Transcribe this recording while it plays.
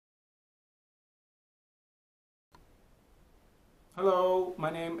Hello, my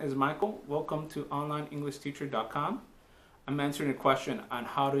name is Michael. Welcome to OnlineEnglishTeacher.com. I'm answering a question on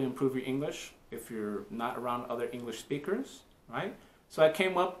how to improve your English if you're not around other English speakers, right? So I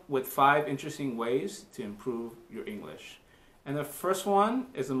came up with 5 interesting ways to improve your English. And the first one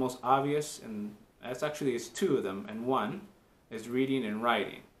is the most obvious, and that's actually is 2 of them, and one is reading and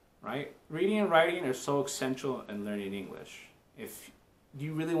writing, right? Reading and writing are so essential in learning English. If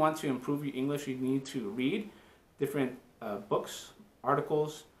you really want to improve your English, you need to read different books,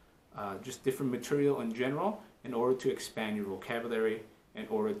 articles, just different material in general in order to expand your vocabulary, in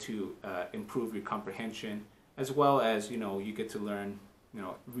order to improve your comprehension, as well as, you get to learn,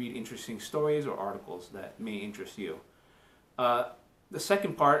 read interesting stories or articles that may interest you. The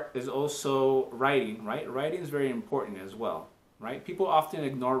second part is also writing, right? Writing is very important as well, right? People often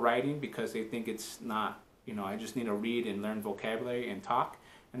ignore writing because they think it's not, I just need to read and learn vocabulary and talk,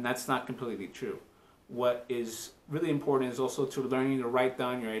 and that's not completely true. What is really important is also to learning to write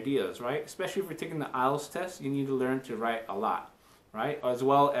down your ideas, right? Especially if you're taking the IELTS test, you need to learn to write a lot, right? As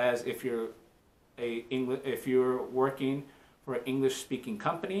well as if you're working for an English-speaking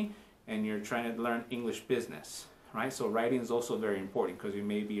company and you're trying to learn English business, right? So writing is also very important because you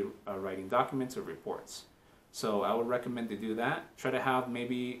may be writing documents or reports. So I would recommend to do that. Try to have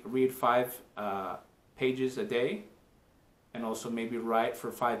maybe read 5 pages a day, and also maybe write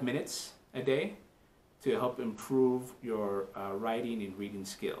for 5 minutes a day to help improve your writing and reading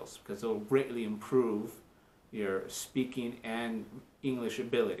skills, because it will greatly improve your speaking and English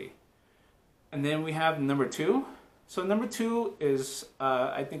ability. And then we have number 2. So number 2 is,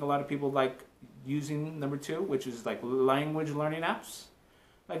 I think a lot of people like using number 2, which is like language learning apps,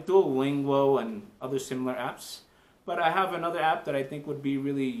 like Duolingo and other similar apps. But I have another app that I think would be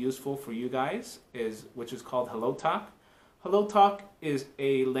really useful for you guys, which is called HelloTalk. HelloTalk is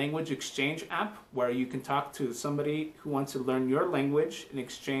a language exchange app where you can talk to somebody who wants to learn your language in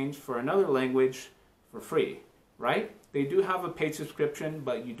exchange for another language for free, right? They do have a paid subscription,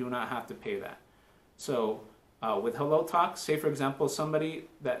 but you do not have to pay that. So with HelloTalk, say for example, somebody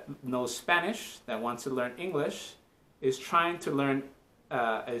that knows Spanish that wants to learn English is trying to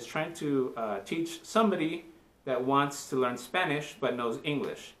teach somebody that wants to learn Spanish but knows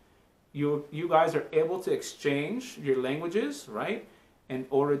English. You guys are able to exchange your languages, right, in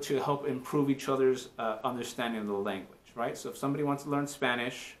order to help improve each other's understanding of the language, right? So if somebody wants to learn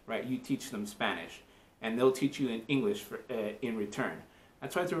Spanish, right, you teach them Spanish, and they'll teach you in English in return.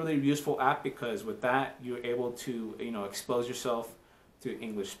 That's why it's a really useful app, because with that you're able to expose yourself to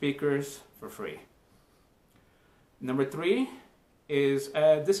English speakers for free. Number 3 is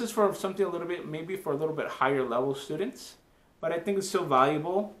this is for something maybe for a little bit higher level students, but I think it's still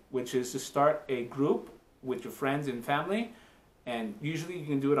valuable, which is to start a group with your friends and family. And usually you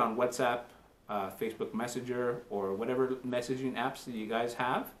can do it on WhatsApp, Facebook Messenger, or whatever messaging apps that you guys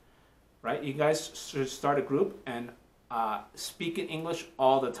have, right? You guys should start a group and speak in English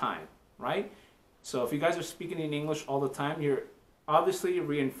all the time, right? So if you guys are speaking in English all the time, you're obviously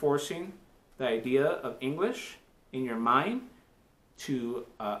reinforcing the idea of English in your mind,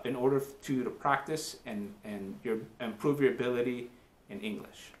 in order to practice and improve your ability in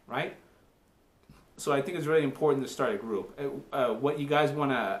English, right? So I think it's really important to start a group. What you guys want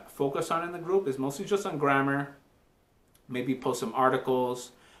to focus on in the group is mostly just on grammar, maybe post some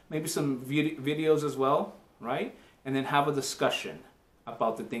articles, maybe some videos as well, right? And then have a discussion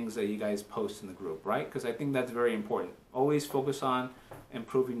about the things that you guys post in the group, right? Because I think that's very important. Always focus on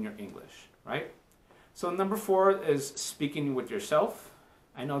improving your English, right? So number 4 is speaking with yourself.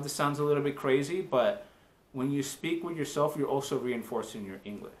 I know this sounds a little bit crazy, but when you speak with yourself, you're also reinforcing your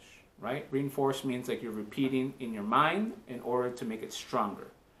English, right? Reinforce means like you're repeating in your mind in order to make it stronger,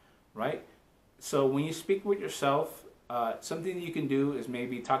 right? So when you speak with yourself, something you can do is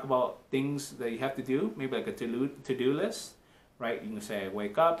maybe talk about things that you have to do, maybe like a to-do list, right? You can say, I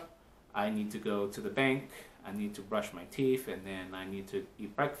wake up, I need to go to the bank, I need to brush my teeth, and then I need to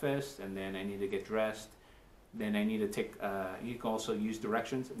eat breakfast, and then I need to get dressed, then I need to take, you can also use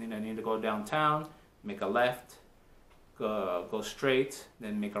directions, and then I need to go downtown, make a left, go straight,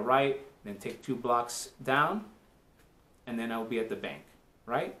 then make a right, then take 2 blocks down, and then I'll be at the bank,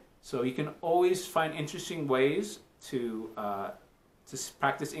 right? So you can always find interesting ways to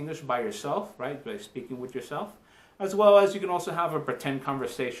practice English by yourself, right? By speaking with yourself. As well as you can also have a pretend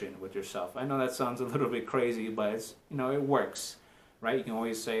conversation with yourself. I know that sounds a little bit crazy, but it's, it works, right? You can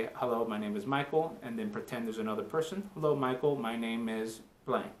always say, hello, my name is Michael, and then pretend there's another person. Hello, Michael, my name is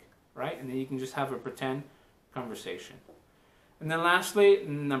blank, right? And then you can just have a pretend conversation. And then lastly,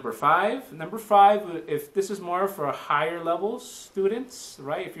 number 5. Number 5, if this is more for higher level students,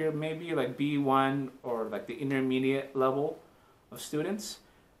 right? If you're maybe like B1 or like the intermediate level of students.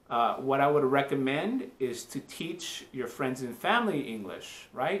 What I would recommend is to teach your friends and family English,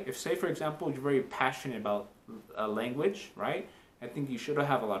 right? If, say, for example, you're very passionate about a language, right? I think you should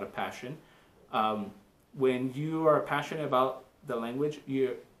have a lot of passion. When you are passionate about the language,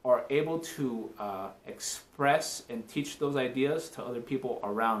 you are able to express and teach those ideas to other people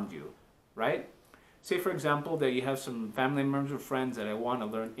around you, right? Say, for example, that you have some family members or friends that want to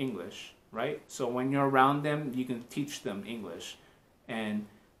learn English, right? So when you're around them, you can teach them English, and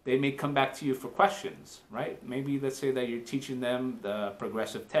they may come back to you for questions, right? Maybe let's say that you're teaching them the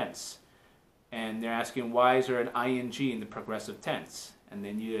progressive tense, and they're asking, why is there an ing in the progressive tense? And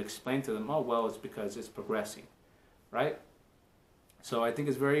then you explain to them, oh, well, it's because it's progressing, right? So I think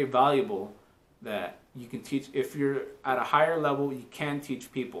it's very valuable that you can teach, if you're at a higher level, you can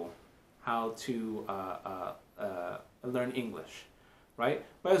teach people how to learn English, right?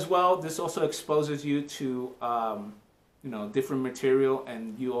 But as well, this also exposes you to different material,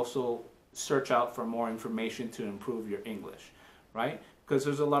 and you also search out for more information to improve your English, right? Because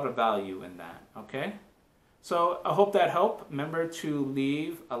there's a lot of value in that, okay? So I hope that helped. Remember to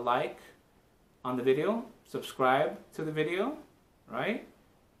leave a like on the video, subscribe to the video, right?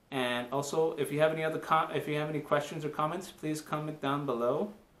 And also, if you have any other questions or comments, please comment down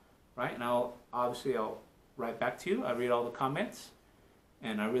below, right? And I'll write back to you. I read all the comments,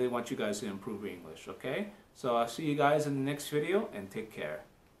 and I really want you guys to improve your English, okay? So I'll see you guys in the next video, and take care.